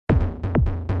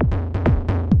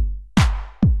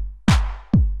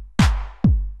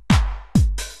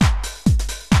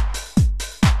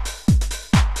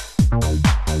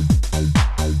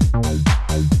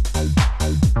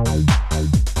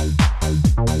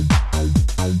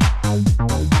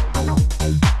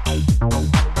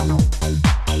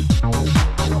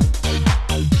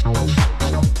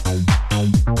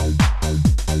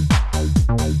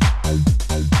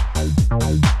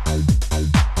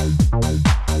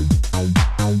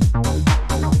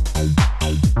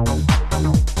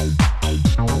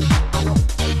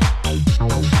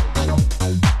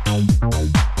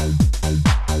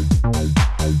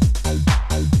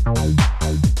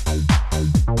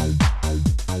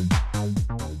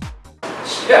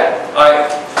Yeah,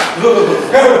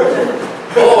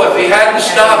 oh, if he hadn't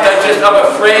stopped, I'm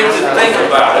afraid to think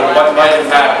about it, what might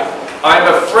have happened. I'm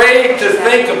afraid to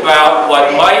think about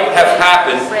what might have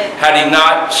happened had he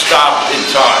not stopped in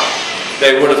time.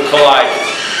 They would have collided.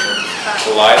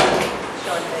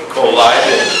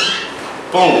 Collided.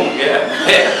 Boom,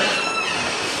 yeah.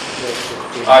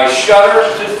 I shudder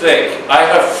to think.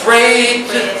 I'm afraid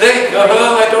to think.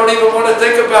 I don't even want to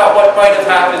think about what might have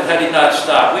happened had he not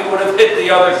stopped. We would have hit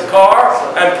the other car,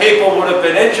 and people would have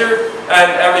been injured,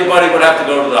 and everybody would have to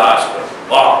go to the hospital.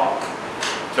 Wow.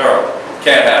 Terrible.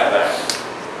 Can't have that.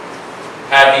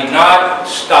 Had he not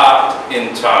stopped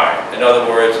in time, in other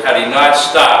words, had he not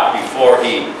stopped before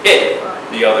he hit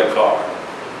the other car.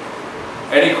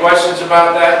 Any questions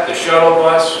about that? The shuttle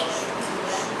bus?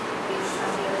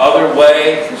 Other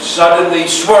way, suddenly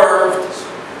swerved,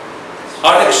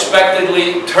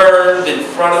 unexpectedly turned in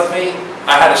front of me.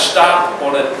 I had to stop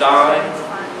on a dime.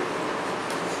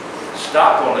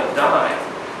 Stop on a dime.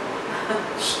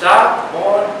 Stop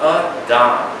on a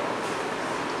dime.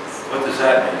 What does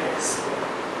that mean?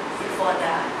 Before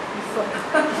that.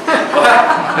 What?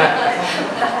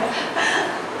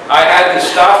 I had to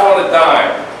stop on a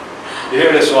dime. You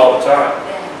hear this all the time.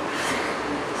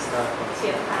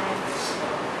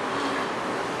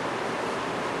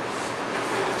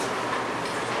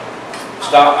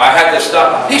 Stop. I had to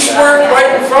stop. He swerved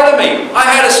right in front of me. I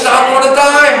had to stop on a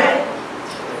dime.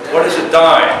 What is a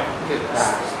dime?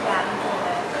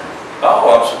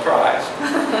 Oh, I'm surprised.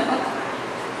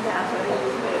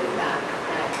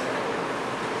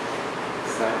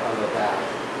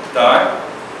 Dime?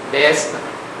 Best.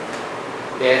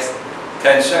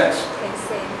 10 cents.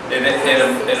 In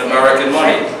American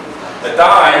money. A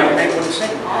dime, a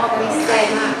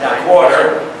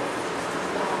quarter,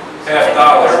 half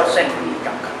dollar,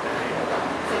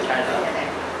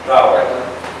 dollar.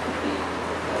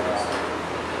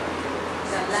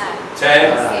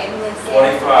 10,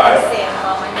 25,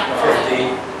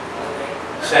 50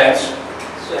 cents,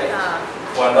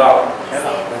 $1.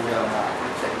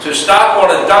 To stop on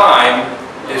a dime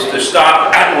is to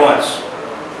stop at once.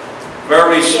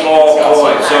 Very small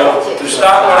coin. So to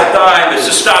stop on a dime is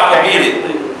to stop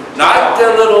immediately. Not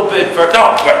a little bit further.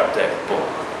 No,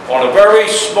 on a very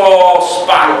small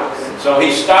spot. So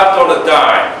he stopped on a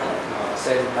dime.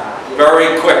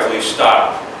 Very quickly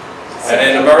stopped. And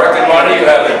in American money you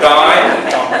have a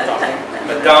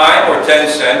dime or 10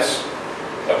 cents,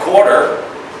 a quarter,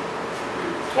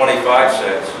 25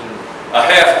 cents, a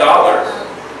half dollar,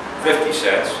 50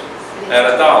 cents, and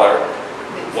a dollar,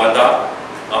 $1.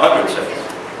 100 cents.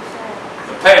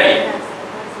 The penny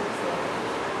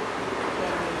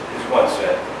is 1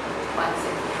 cent.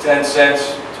 10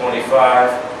 cents,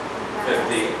 25,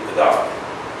 50, $1.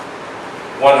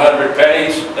 100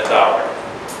 pennies,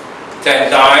 $1.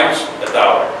 10 dimes,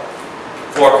 $1.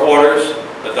 4 quarters,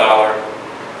 $1.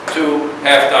 2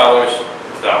 half dollars,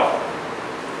 $1.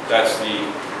 That's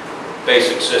the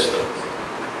basic system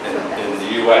in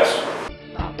the U.S.